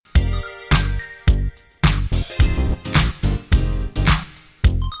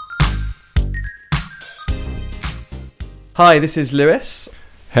Hi, this is Lewis.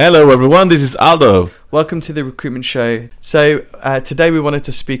 Hello everyone, this is Aldo. Welcome to the recruitment show. So today we wanted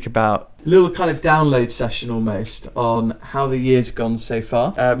to speak about a little kind of download session almost on how the year's gone so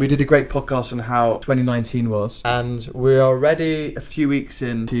far. We did a great podcast on how 2019 was, and we're already a few weeks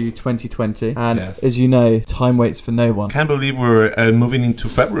into 2020, and as you know, time waits for no one. Can't believe we're moving into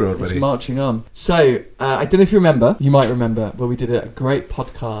February already. It's marching on. So I don't know if you remember, you might remember, but we did a great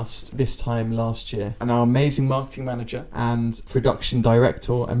podcast this time last year, and our amazing marketing manager and production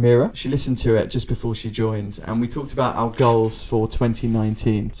director Amira, she listened to it just before she joined, and we talked about our goals for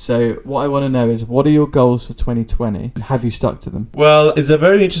 2019. So what I want to know is, what are your goals for 2020? Have you stuck to them? Well, it's a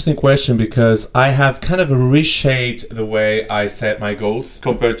very interesting question because I have kind of reshaped the way I set my goals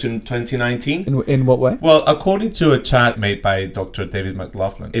compared to 2019. In what way? Well, according to a chat made by Dr. David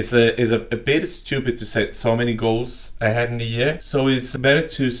McLaughlin, it's a bit stupid to set so many goals ahead in the year. So it's better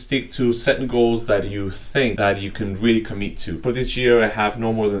to stick to certain goals that you think that you can really commit to. For this year, I have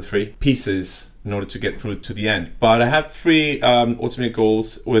no more than 3 pieces in order to get through to the end. But I have 3 ultimate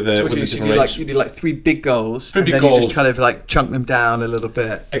goals with a different range. You do like 3 big goals. 3 big then goals. You just kind of like chunk them down a little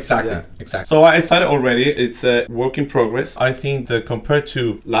bit. Exactly. So I started already. It's a work in progress. I think that compared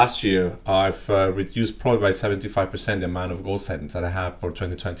to last year, I've reduced probably by 75% the amount of goal settings that I have for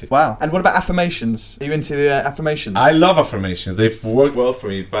 2020. Wow. And what about affirmations? Are you into the affirmations? I love affirmations. They've worked well for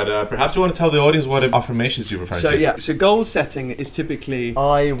me. But perhaps you want to tell the audience what affirmations you refer to. So goal setting is typically,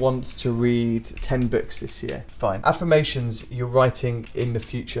 I want to read 10 books this year. Fine. Affirmations, you're writing in the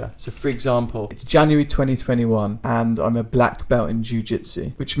future. So for example, it's January 2021 and I'm a black belt in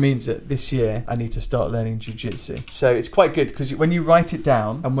jiu-jitsu, which means that this year I need to start learning jiu-jitsu. So it's quite good because when you write it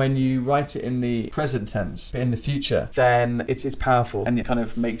down and when you write it in the present tense, in the future, then it's powerful and it kind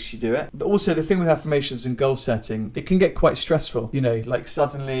of makes you do it. But also the thing with affirmations and goal setting, it can get quite stressful. You know, like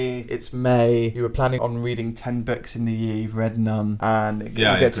suddenly it's May, you were planning on reading 10 books in the year, you've read none, and it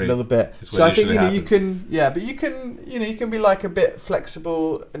gets a little bit. So I think you can be like a bit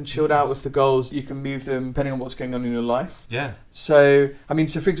flexible and chilled out with the goals. You can move them depending on what's going on in your life. Yeah. So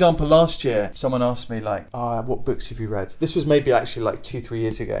for example, last year someone asked me like, what books have you read? This was maybe actually like 2-3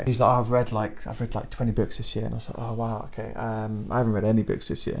 years ago. He's like, I've read like 20 books this year, and I was like, oh wow, okay. I haven't read any books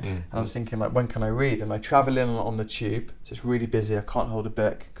this year. And I was thinking like, when can I read? And I travel in on the tube, so it's really busy. I can't hold a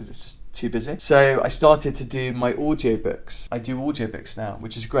book because it's just too busy. So I started to do my audiobooks. I do audiobooks now,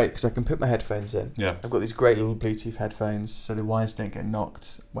 which is great because I can put my headphones in. Yeah. I've got these great little Bluetooth headphones so the wires don't get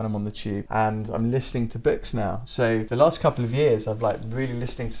knocked when I'm on the tube, and I'm listening to books now. So the last couple of years I've like really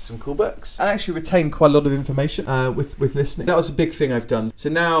listening to some cool books and actually retained quite a lot of information with listening. That was a big thing I've done. So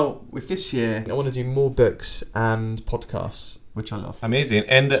now with this year I want to do more books and podcasts, which I love. Amazing.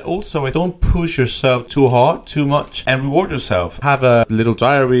 And also, don't push yourself too hard, too much, and reward yourself. Have a little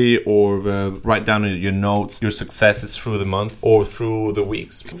diary or write down in your notes your successes through the month or through the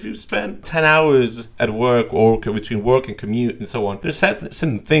weeks. If you spend 10 hours at work or between work and commute and so on, there's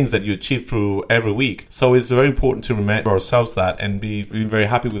certain things that you achieve through every week. So it's very important to remember ourselves that and be very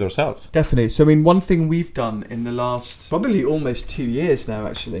happy with ourselves. Definitely. So one thing we've done in the last probably almost 2 years now,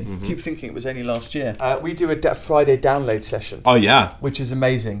 actually, keep thinking it was only last year, we do a Friday download session. Oh yeah. Which is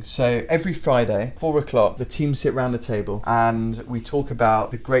amazing. So every Friday, 4:00, the team sit around the table and we talk about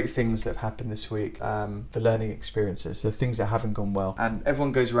the great things that have happened this week, the learning experiences, the things that haven't gone well. And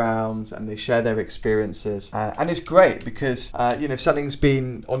everyone goes around and they share their experiences. And it's great because, if something's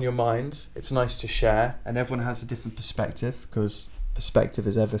been on your mind, it's nice to share, and everyone has a different perspective because perspective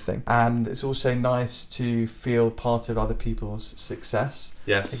is everything. And it's also nice to feel part of other people's success.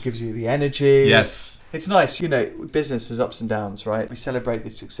 Yes. It gives you the energy. Yes. It's nice, business has ups and downs, right? We celebrate the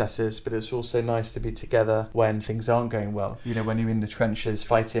successes, but it's also nice to be together when things aren't going well. When you're in the trenches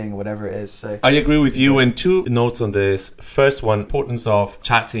fighting, whatever it is. So I agree with you. And 2 notes on this. First one, importance of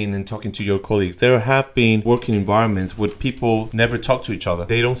chatting and talking to your colleagues. There have been working environments where people never talk to each other.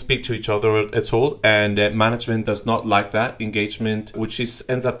 They don't speak to each other at all. And management does not like that engagement, which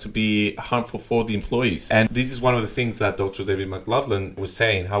ends up to be harmful for the employees. And this is one of the things that Dr. David McLaughlin was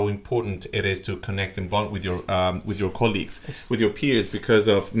saying, how important it is to connect and bond with your colleagues, with your peers, because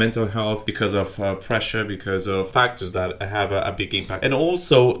of mental health, because of pressure, because of factors that have a big impact, and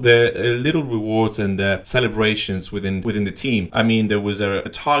also the little rewards and the celebrations within the team. I mean, there was a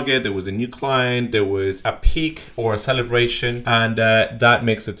target, there was a new client, there was a peak or a celebration, and that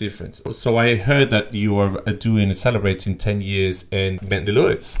makes a difference. So I heard that you are celebrating 10 years in Bentley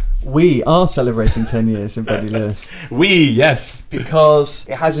Lewis. We are celebrating 10 years in Bentley Lewis. Yes. Because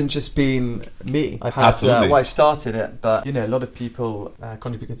it hasn't just been me. I've had, Absolutely. I started it, but, a lot of people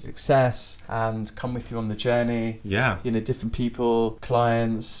contributed to success and come with you on the journey. Yeah. Different people,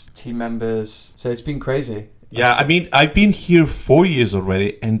 clients, team members. So it's been crazy. Yeah, I mean, I've been here 4 years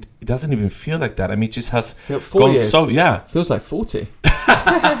already, and it doesn't even feel like that. I mean, it just has 4 gone years. so, yeah. Feels like 40.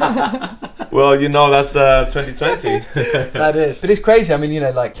 Well, that's 2020. That is. But it's crazy. I mean,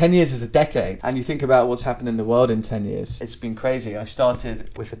 10 years is a decade. And you think about what's happened in the world in 10 years. It's been crazy. I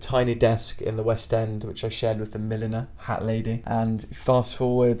started with a tiny desk in the West End, which I shared with the milliner, hat lady. And fast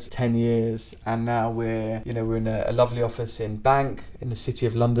forward 10 years, and now we're in a lovely office in Bank, in the city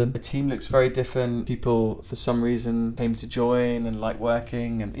of London. The team looks very different. People, for some reason, came to join and like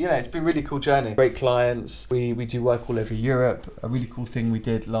working. And, it's been a really cool journey. Great clients. We do work all over Europe. A really cool thing we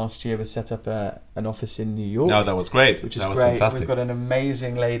did last year was set up an office in New York. No, that was great. Which is that was great. Fantastic. We've got an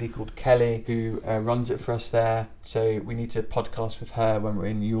amazing lady called Kelly who runs it for us there. So we need to podcast with her when we're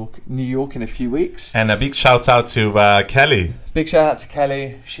in New York in a few weeks. And a big shout out to Kelly. Big shout out to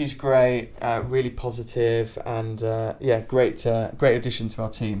Kelly. She's great, really positive, and great addition to our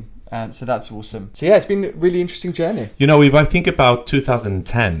team. So that's awesome. So yeah, it's been a really interesting journey. If I think about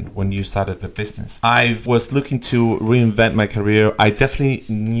 2010, when you started the business, I was looking to reinvent my career. I definitely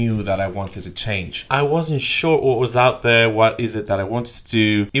knew that I wanted to change. I wasn't sure what was out there. What is it that I wanted to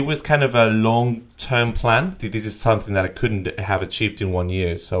do? It was kind of a long-term plan. This is something that I couldn't have achieved in 1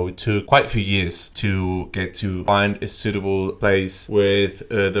 year. So it took quite a few years to get to find a suitable place with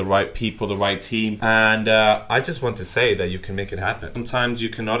the right people, the right team. And I just want to say that you can make it happen. Sometimes you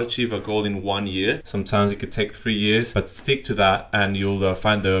cannot achieve a goal in 1 year. Sometimes it could take 3 years, but stick to that and you'll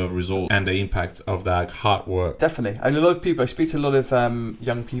find the result and the impact of that hard work. Definitely. And a lot of people, I speak to a lot of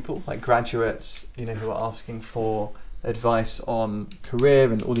young people, like graduates, who are asking for advice on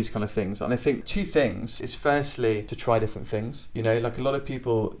career and all these kind of things. And I think two things is firstly to try different things. Like a lot of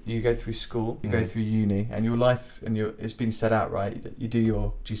people, you go through school, you go through uni, and your life it's been set out, right? You do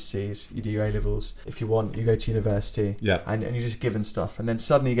your GCSEs, you do your A-levels. If you want, you go to university, and you're just given stuff. And then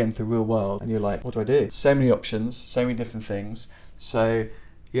suddenly you get into the real world and you're like, what do I do? So many options, so many different things. So,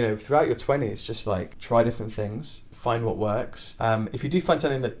 throughout your 20s, just like try different things. Find what works. If you do find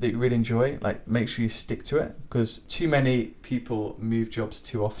something that you really enjoy, like make sure you stick to it, because too many people move jobs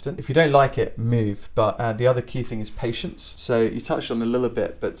too often. If you don't like it, move. But the other key thing is patience. So you touched on a little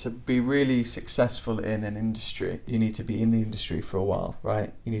bit, but to be really successful in an industry, you need to be in the industry for a while,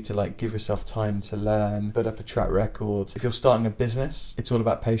 right? You need to give yourself time to learn, build up a track record. If you're starting a business, it's all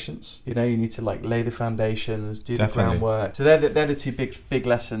about patience. You need to lay the foundations, do the groundwork. So they're the two big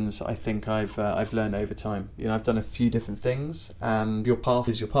lessons I think I've learned over time. I've done a few different things, and your path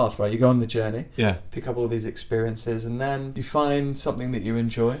is your path, right? You go on the journey, pick up all these experiences, and then you find something that you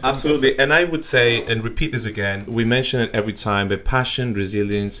enjoy. Absolutely. And I would say, and repeat this again, we mention it every time, but passion,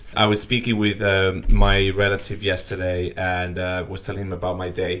 resilience. I was speaking with my relative yesterday, and was telling him about my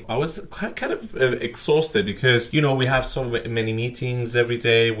day. I was kind of exhausted because we have so many meetings every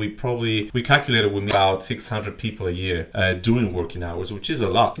day. We calculated with about 600 people a year doing working hours, which is a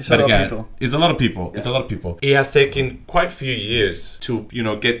lot. It's a lot of people. It's a lot of people. It's a lot of people. It has taken quite a few years to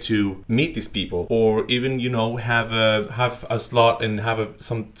get to meet these people, or even have a slot and have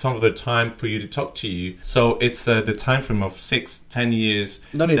some of their time for you to talk to you. So it's the time frame of 6-10 years.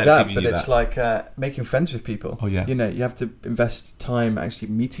 Not only that, but it's like making friends with people. Oh yeah. You have to invest time actually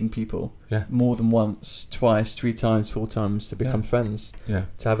meeting people. More than once, twice, 3 times, 4 times to become friends.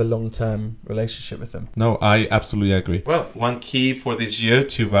 To have a long-term relationship with them. No, I absolutely agree. Well, one key for this year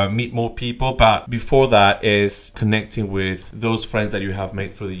to meet more people, but before that is connecting with those friends that you have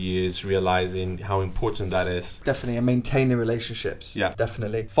made through the years, realizing how important that is. Definitely, and maintaining relationships.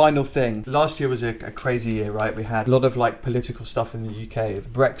 Definitely. Final thing, last year was a crazy year, right? We had a lot of political stuff in the UK,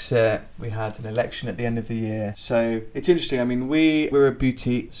 Brexit, we had an election at the end of the year. So it's interesting. I mean, we're a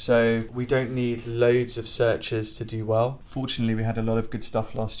boutique, so we don't need loads of searches to do well. Fortunately, we had a lot of good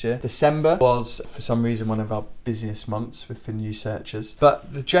stuff last year. December was, for some reason, one of our busiest months for new searches.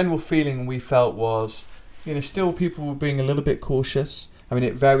 But the general feeling we felt was, still people were being a little bit cautious. I mean,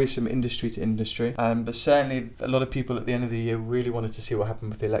 it varies from industry to industry, but certainly a lot of people at the end of the year really wanted to see what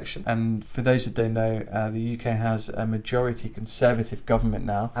happened with the election. And for those that don't know, the UK has a majority Conservative government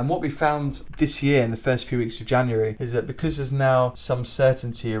now. And what we found this year in the first few weeks of January is that because there's now some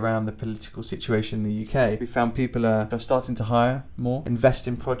certainty around the political situation in the UK, we found people are starting to hire more, invest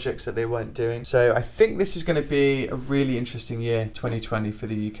in projects that they weren't doing. So I think this is going to be a really interesting year, 2020, for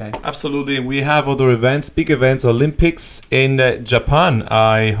the UK. Absolutely. We have other events, big events, Olympics in Japan. everyone.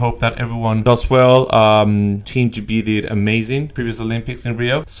 I hope that everyone does well. Team GB did amazing previous Olympics in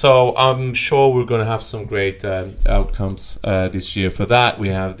Rio. So I'm sure we're going to have some great outcomes this year for that. We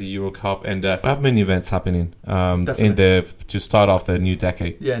have the Euro Cup and we have many events happening to start off the new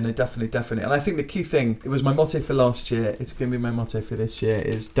decade. Yeah, no, definitely. And I think the key thing, it was my motto for last year, it's going to be my motto for this year,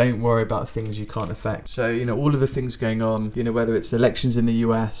 is don't worry about things you can't affect. So, all of the things going on, whether it's elections in the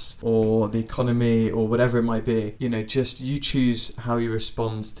US or the economy or whatever it might be, just you choose how you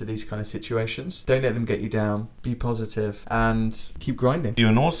respond to these kind of situations. Don't let them get you down. Be positive and keep grinding.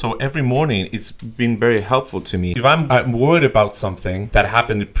 And also, every morning, it's been very helpful to me. If I'm worried about something that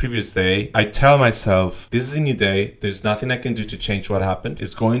happened the previous day, I tell myself, this is a new day. There's nothing I can do to change what happened.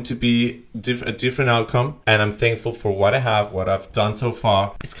 It's going to be a different outcome. And I'm thankful for what I have, what I've done so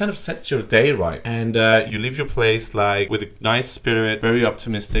far. It kind of sets your day right. And you leave your place with a nice spirit, very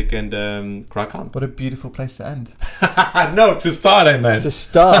optimistic, and crack on. What a beautiful place to end. No, to start, I meant. To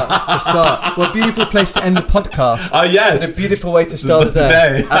start. What a beautiful place to end the podcast. Oh, yes. What a beautiful way to start the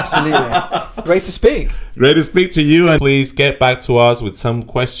day. Absolutely. Great to speak. Great to speak to you, and please get back to us with some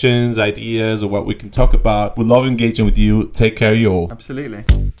questions, ideas, or what we can talk about. We love engaging with you. Take care of you all. Absolutely.